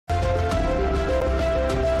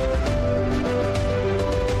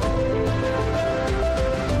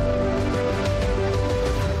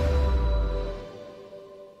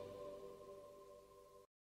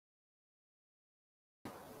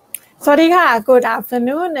Swadika, good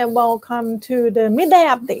afternoon and welcome to the midday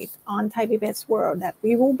update on Thai PBS World that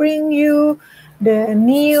we will bring you the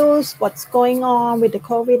news, what's going on with the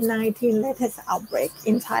COVID-19 latest outbreak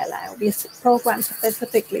in Thailand. We program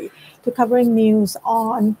specifically to covering news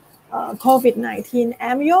on COVID-19.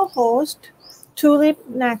 I'm your host, Tulip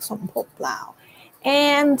Naksompop Blauw.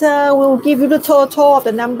 And we'll give you the total of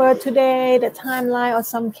the number today, the timeline of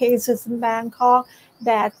some cases in Bangkok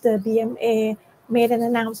that the BMA made an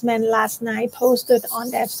announcement last night, posted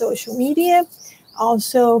on their social media.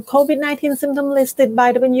 Also, COVID-19 symptom listed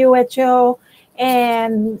by WHO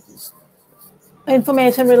and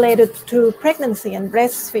information related to pregnancy and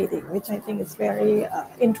breastfeeding, which I think is very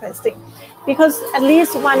interesting. Because at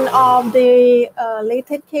least one of the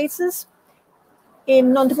latest cases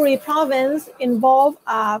in Nonthaburi province involve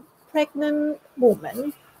a pregnant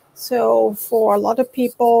woman. So for a lot of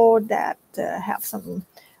people that have some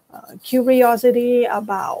curiosity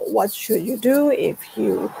about what should you do if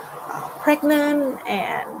you are pregnant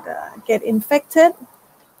and get infected,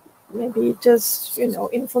 maybe just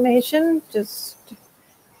information just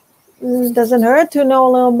doesn't hurt to know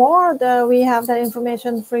a little more. We have that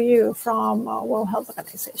information for you from World Health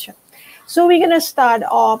Organization. So we're going to start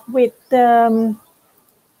off with the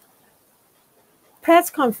press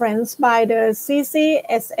conference by the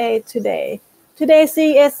CCSA today. Today,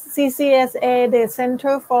 CCSA, the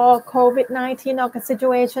Center for COVID-19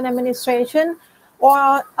 Situation Administration,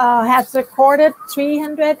 has recorded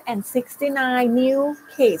 369 new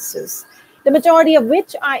cases, the majority of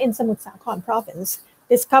which are in Samut Sakhon province,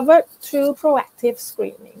 discovered through proactive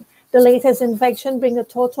screening. The latest infection brings the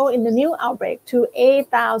total in the new outbreak to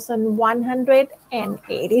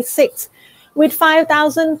 8,186, with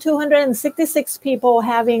 5,266 people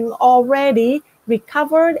having already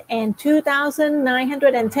recovered and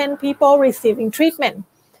 2,910 people receiving treatment.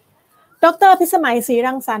 Dr. Pisamai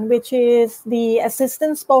Sirangsan, which is the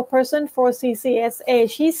assistant spokesperson for CCSA,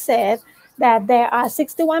 she said that there are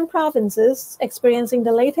 61 provinces experiencing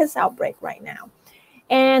the latest outbreak right now.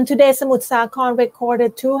 And today, Samut Sakhon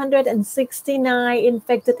recorded 269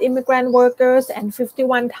 infected immigrant workers and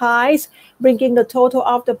 51 Thais, bringing the total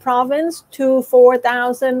of the province to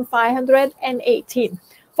 4,518,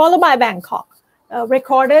 followed by Bangkok.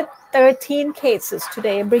 Recorded 13 cases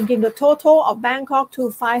today, bringing the total of Bangkok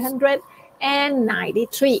to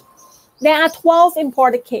 593. There are 12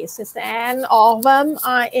 imported cases, and all of them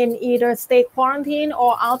are in either state quarantine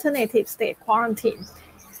or alternative state quarantine.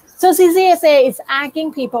 So CCSA is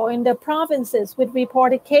asking people in the provinces with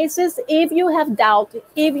reported cases, if you have doubt,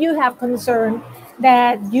 if you have concern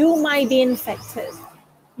that you might be infected,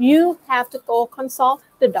 you have to go consult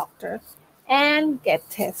the doctor and get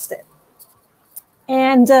tested.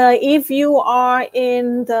 And if you are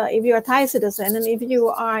if you're a Thai citizen and if you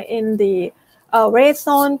are in the red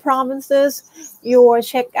zone provinces, your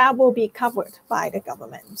checkup will be covered by the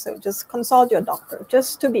government. So just consult your doctor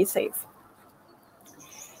just to be safe.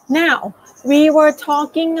 Now, we were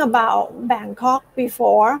talking about Bangkok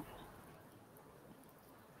before.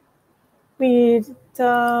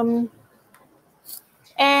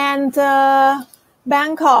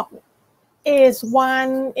 Bangkok is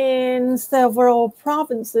one in several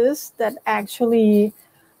provinces that actually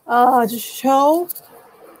show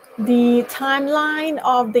the timeline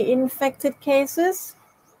of the infected cases.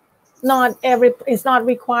 It's not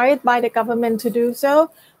required by the government to do so.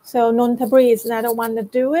 So Nonthaburi is another one to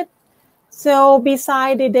do it. So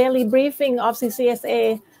beside the daily briefing of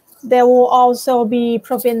CCSA, there will also be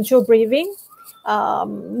provincial briefing.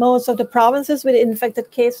 Most of the provinces with infected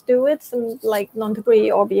case do it, some like Nonthaburi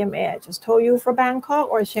or BMA, I just told you, for Bangkok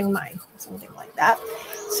or Chiang Mai, something like that.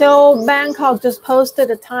 So Bangkok just posted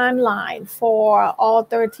a timeline for all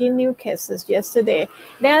 13 new cases yesterday.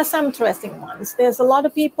 There are some interesting ones. There's a lot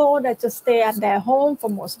of people that just stay at their home for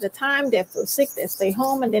most of the time. They feel sick, they stay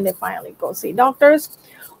home, and then they finally go see doctors.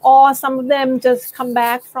 Or some of them just come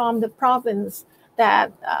back from the province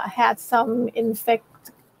that had some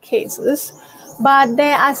infected cases. But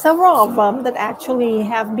there are several of them that actually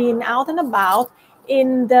have been out and about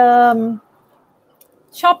in the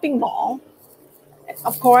shopping mall.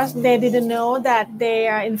 Of course, they didn't know that they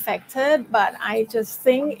are infected, but I just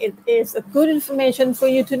think it is a good information for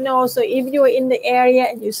you to know. So if you're in the area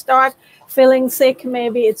and you start feeling sick,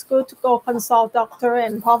 maybe it's good to go consult doctor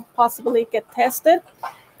and possibly get tested.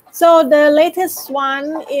 So the latest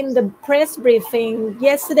one in the press briefing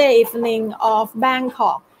yesterday evening of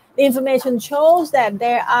Bangkok, the information shows that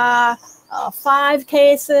there are 5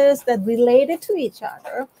 cases that related to each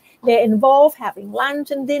other. They involve having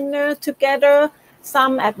lunch and dinner together,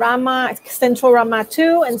 some at Central Rama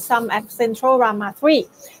 2 and some at Central Rama 3.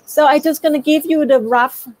 So I'm just going to give you the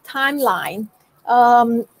rough timeline.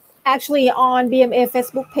 Actually, on BMA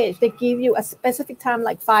Facebook page, they give you a specific time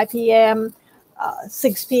like 5 p.m.,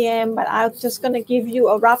 6 p.m., but I'm just going to give you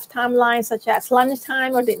a rough timeline such as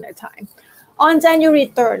lunchtime or dinner time. On January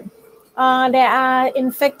 3rd, there are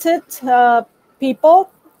infected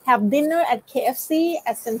people have dinner at KFC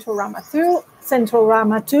at Central Rama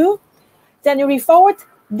 2. January 4th,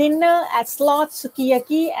 dinner at Slot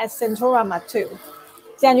Sukiyaki at Central Rama 2.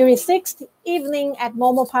 January 6th, evening at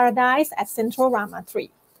Momo Paradise at Central Rama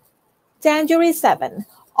 3. January 7th,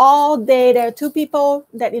 all day there are 2 people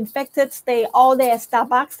that infected stay all day at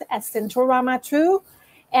Starbucks at Central Rama 2.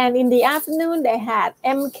 And in the afternoon, they had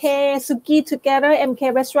MK Suki together,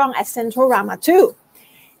 MK restaurant at Central Rama 2.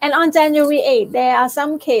 And on January 8th, there are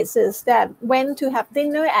some cases that went to have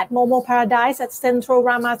dinner at Momo Paradise at Central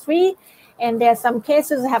Rama 3. And there are some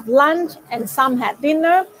cases that have lunch and some had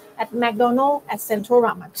dinner at McDonald's at Central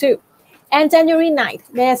Rama 2. And January 9th,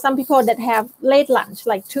 there are some people that have late lunch,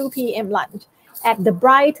 like 2 p.m. lunch at the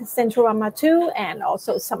Bright Central Rama 2, and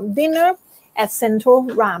also some dinner at Central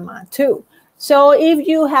Rama 2. So if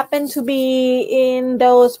you happen to be in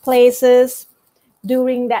those places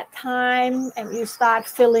during that time and you start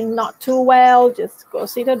feeling not too well, just go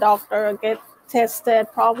see the doctor, get tested.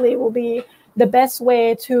 Probably will be the best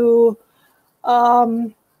way to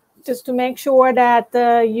just to make sure that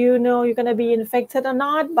you know you're going to be infected or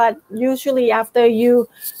not. But usually after you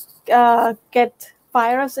get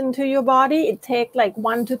virus into your body, it takes like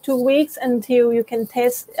 1 to 2 weeks until you can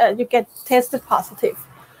you get tested positive.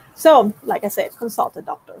 So like I said, consult a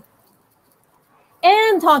doctor.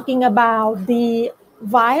 And talking about the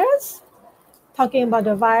virus, we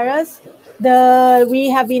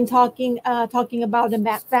have been talking about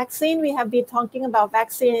the vaccine. We have been talking about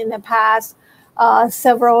vaccine in the past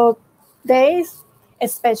several days,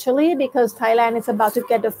 especially because Thailand is about to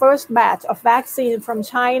get the first batch of vaccine from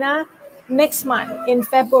China next month in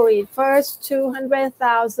February. First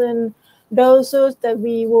 200,000 doses that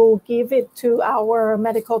we will give it to our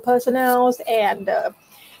medical personnel and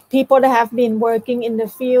people that have been working in the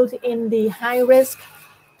field in the high-risk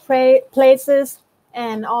places,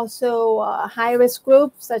 and also high-risk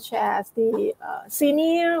groups such as the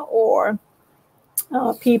senior or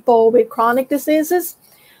people with chronic diseases.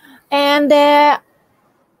 And there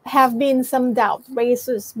have been some doubt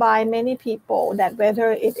raised by many people that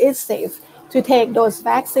whether it is safe to take those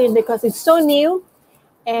vaccines because it's so new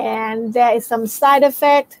and there is some side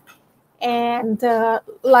effect. And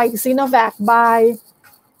like Sinovac by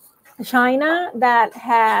China that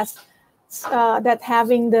has that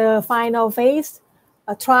having the final phase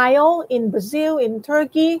trial in Brazil, in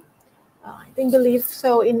Turkey, I believe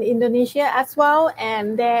so in Indonesia as well,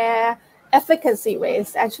 and their efficacy rate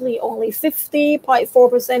is actually only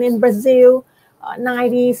 50.4% in Brazil,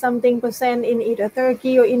 90-something% in either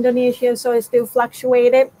Turkey or Indonesia, so it's still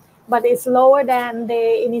fluctuated, but it's lower than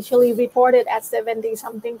they initially reported at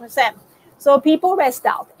 70-something%. So people rest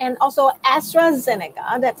out. And also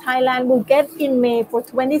AstraZeneca that Thailand will get in May for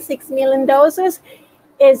 26 million doses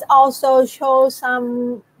is also shows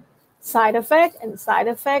some side effect. And side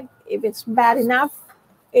effect, if it's bad enough,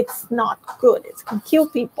 it's not good. It can kill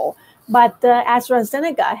people. But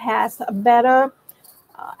AstraZeneca has a better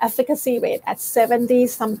efficacy rate at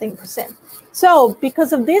 70-something%. So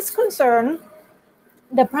because of this concern,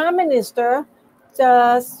 the Prime Minister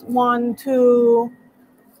just want to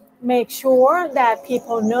make sure that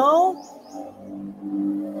people know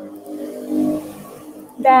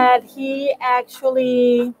that he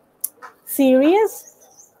actually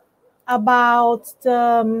serious about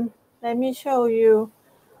the, let me show you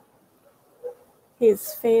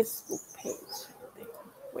his Facebook page.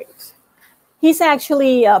 Wait. He's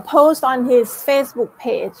actually posted on his Facebook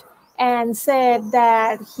page and said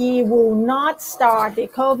that he will not start the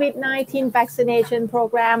COVID-19 vaccination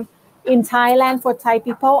program in Thailand for Thai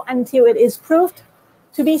people until it is proved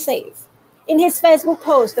to be safe. In his Facebook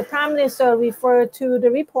post, the Prime Minister referred to the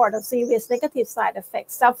report of serious negative side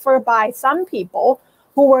effects suffered by some people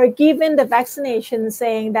who were given the vaccination,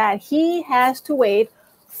 saying that he has to wait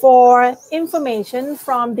for information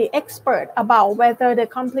from the expert about whether the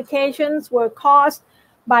complications were caused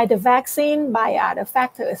by the vaccine, by other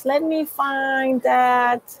factors. Let me find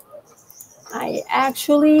that. I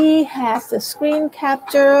actually have the screen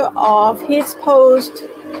capture of his post.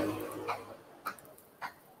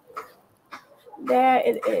 There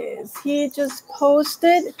it is. He just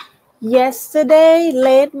posted yesterday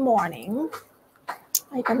late morning.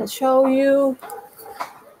 I'm gonna show you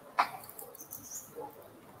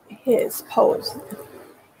his post.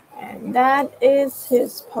 And that is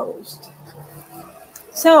his post.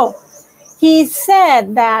 So He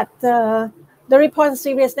said that the report of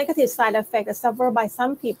serious negative side effects suffered by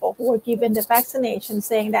some people who were given the vaccination,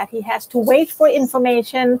 saying that he has to wait for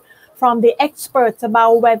information from the experts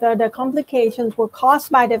about whether the complications were caused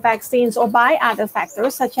by the vaccines or by other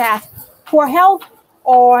factors, such as poor health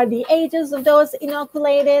or the ages of those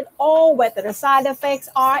inoculated, or whether the side effects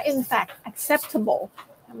are in fact acceptable.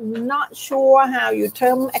 I'm not sure how you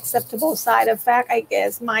term acceptable side effect, I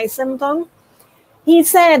guess my symptom. He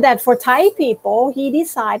said that for Thai people, he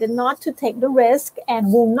decided not to take the risk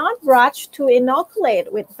and will not rush to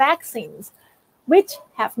inoculate with vaccines, which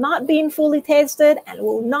have not been fully tested, and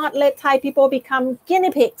will not let Thai people become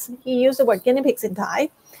guinea pigs. He used the word guinea pigs in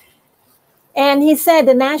Thai. And he said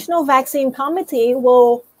the National Vaccine Committee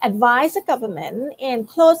will advise the government and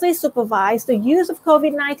closely supervise the use of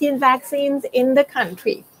COVID-19 vaccines in the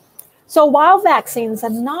country. So while vaccines are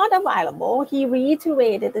not available, he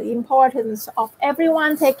reiterated the importance of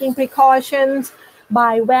everyone taking precautions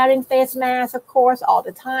by wearing face masks, of course, all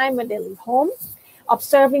the time when they leave home,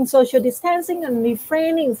 observing social distancing and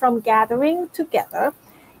refraining from gathering together.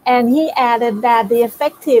 And he added that the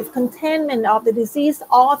effective containment of the disease,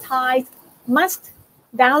 all Thais must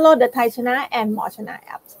download the Thai Chana and Mochana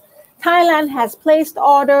apps. Thailand has placed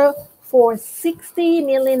order for 60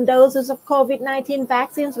 million doses of COVID-19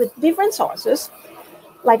 vaccines with different sources.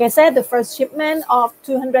 Like I said, the first shipment of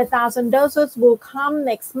 200,000 doses will come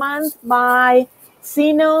next month by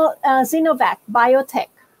Sinovac Biotech.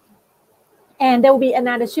 And there will be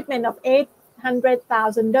another shipment of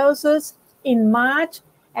 800,000 doses in March,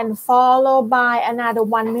 and followed by another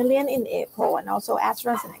 1 million in April, and also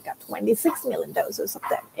AstraZeneca, 26 million doses of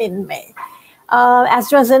them in May.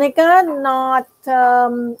 AstraZeneca, not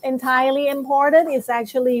entirely important. It's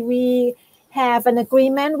actually, we have an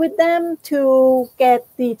agreement with them to get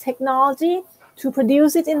the technology to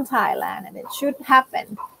produce it in Thailand, and it should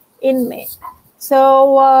happen in May.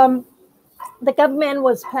 So the government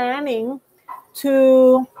was planning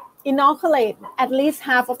to inoculate at least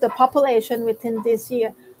half of the population within this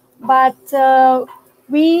year. But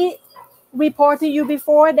we report to you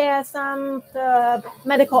before, there are some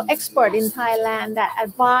medical expert in Thailand that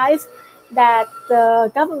advise that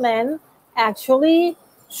the government actually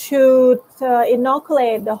should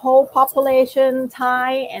inoculate the whole population,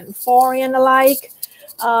 Thai and foreign alike.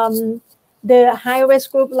 The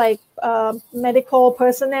high-risk group, like medical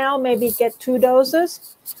personnel, maybe get 2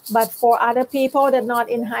 doses, but for other people that are not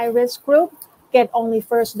in high-risk group, get only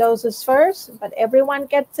first doses first, but everyone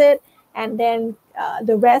gets it, and then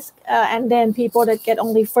the rest, and then people that get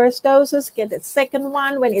only first doses get the second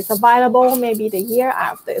one when it's available, maybe the year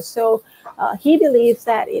after. So he believes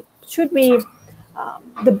that it should be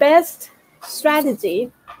the best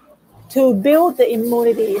strategy to build the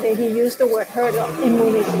immunity, that he used the word herd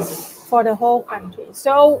immunity, for the whole country.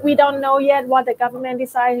 So we don't know yet what the government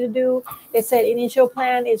decided to do. They said initial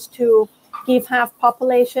plan is to give half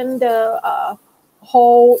population the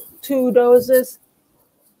whole 2 doses,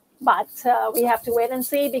 but we have to wait and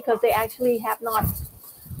see, because they actually have not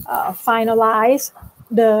finalized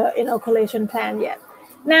the inoculation plan yet.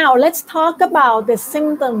 Now let's talk about the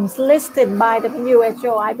symptoms listed by the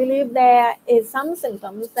WHO. I believe there is some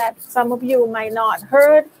symptoms that some of you might not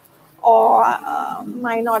heard or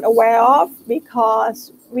might not aware of,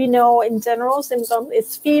 because we know in general symptoms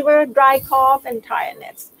is fever, dry cough, and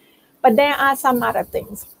tiredness. But there are some other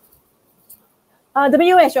things. The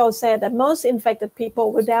WHO said that most infected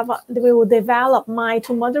people will develop mild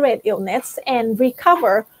to moderate illness and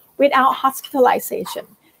recover without hospitalization.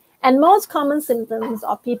 And most common symptoms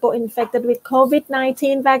of people infected with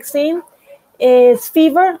COVID-19 vaccine is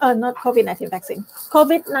fever, not COVID-19 vaccine,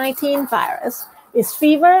 COVID-19 virus is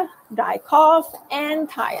fever, dry cough, and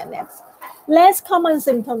tiredness. Less common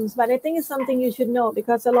symptoms, but I think it's something you should know,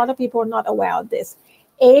 because a lot of people are not aware of this.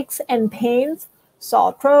 Aches and pains,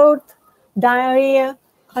 sore throat, diarrhea,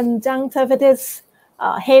 conjunctivitis,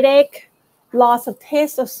 headache, loss of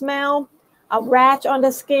taste or smell, a rash on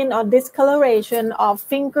the skin, or discoloration of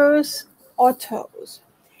fingers or toes.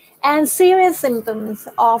 And serious symptoms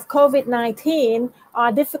of COVID-19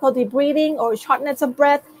 are difficulty breathing or shortness of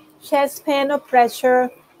breath, chest pain or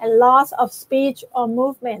pressure, and loss of speech or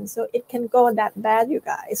movement. So it can go that bad, you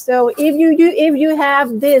guys. So if you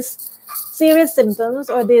have these serious symptoms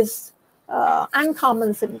or these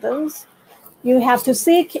uncommon symptoms, you have to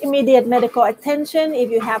seek immediate medical attention.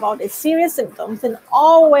 If you have all these serious symptoms, then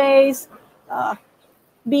always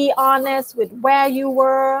be honest with where you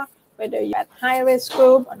were, whether you're at high-risk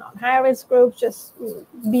group or not high-risk group. Just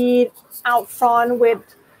be out front with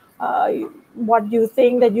what you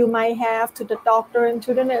think that you might have to the doctor and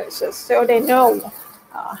to the nurses, so they know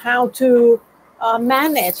how to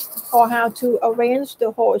manage or how to arrange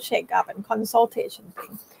the whole checkup and consultation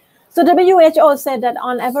thing. So WHO said that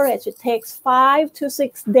on average, it takes 5 to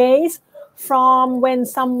 6 days from when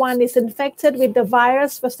someone is infected with the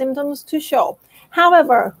virus for symptoms to show.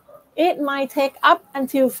 However, it might take up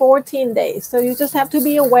until 14 days. So you just have to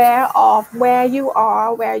be aware of where you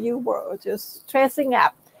are, where you were. Just tracing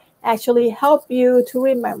up actually help you to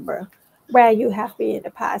remember where you have been in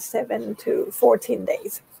the past 7 to 14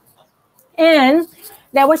 days. And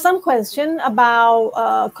there was some question about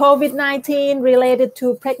COVID-19 related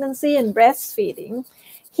to pregnancy and breastfeeding.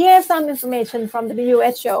 Here's some information from the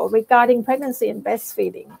WHO regarding pregnancy and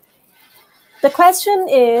breastfeeding. The question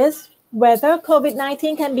is whether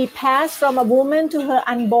COVID-19 can be passed from a woman to her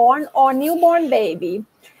unborn or newborn baby.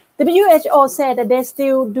 The WHO said that they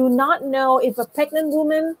still do not know if a pregnant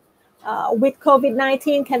woman with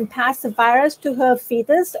COVID-19 can pass the virus to her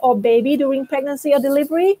fetus or baby during pregnancy or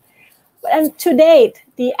delivery. And to date,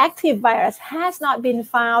 the active virus has not been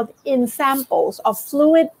found in samples of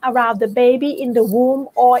fluid around the baby in the womb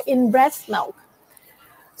or in breast milk.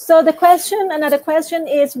 So another question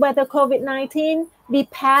is whether COVID-19 be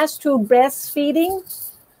passed through breastfeeding.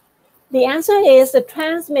 The answer is the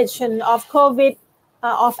transmission of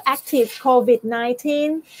active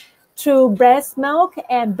COVID-19 through breast milk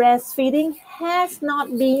and breastfeeding has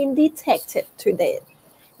not been detected to date.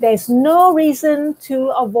 There's no reason to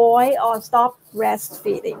avoid or stop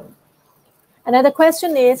breastfeeding. Another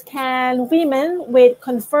question is, can women with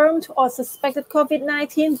confirmed or suspected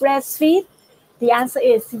COVID-19 breastfeed? The answer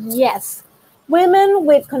is yes. Women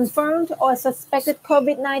with confirmed or suspected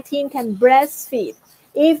COVID-19 can breastfeed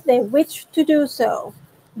if they wish to do so.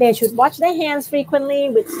 They should wash their hands frequently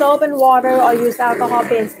with soap and water or use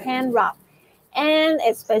alcohol-based hand rub, and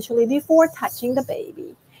especially before touching the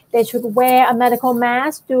baby. They should wear a medical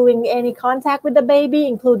mask during any contact with the baby,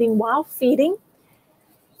 including while feeding.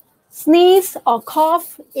 Sneeze or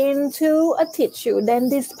cough into a tissue, then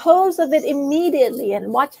dispose of it immediately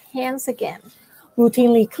and wash hands again.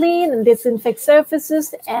 Routinely clean and disinfect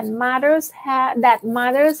surfaces and mothers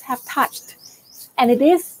have touched. And it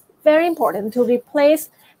is very important to replace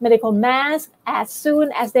medical masks as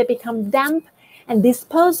soon as they become damp and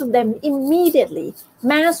dispose of them immediately.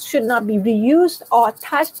 Masks should not be reused or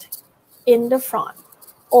touched in the front.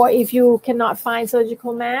 Or if you cannot find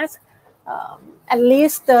surgical masks, at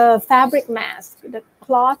least the fabric mask, the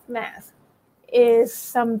cloth mask, is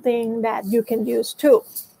something that you can use too.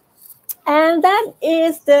 And that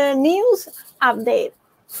is the news update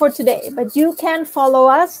for today. But you can follow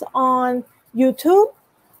us on YouTube,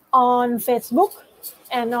 on Facebook,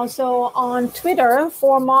 and also on Twitter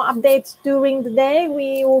for more updates during the day.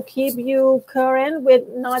 We will keep you current with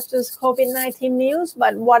not just COVID-19 news,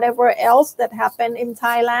 but whatever else that happened in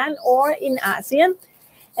Thailand or in ASEAN.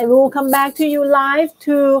 And we will come back to you live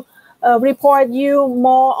to report you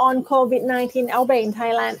more on COVID-19 outbreak in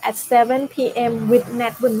Thailand at 7 p.m. with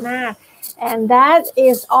Nat Bunna. And that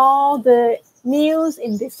is all the news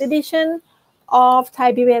in this edition of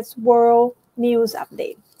Thai PBS World News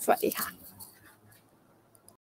Update. สวัสดีค่ะ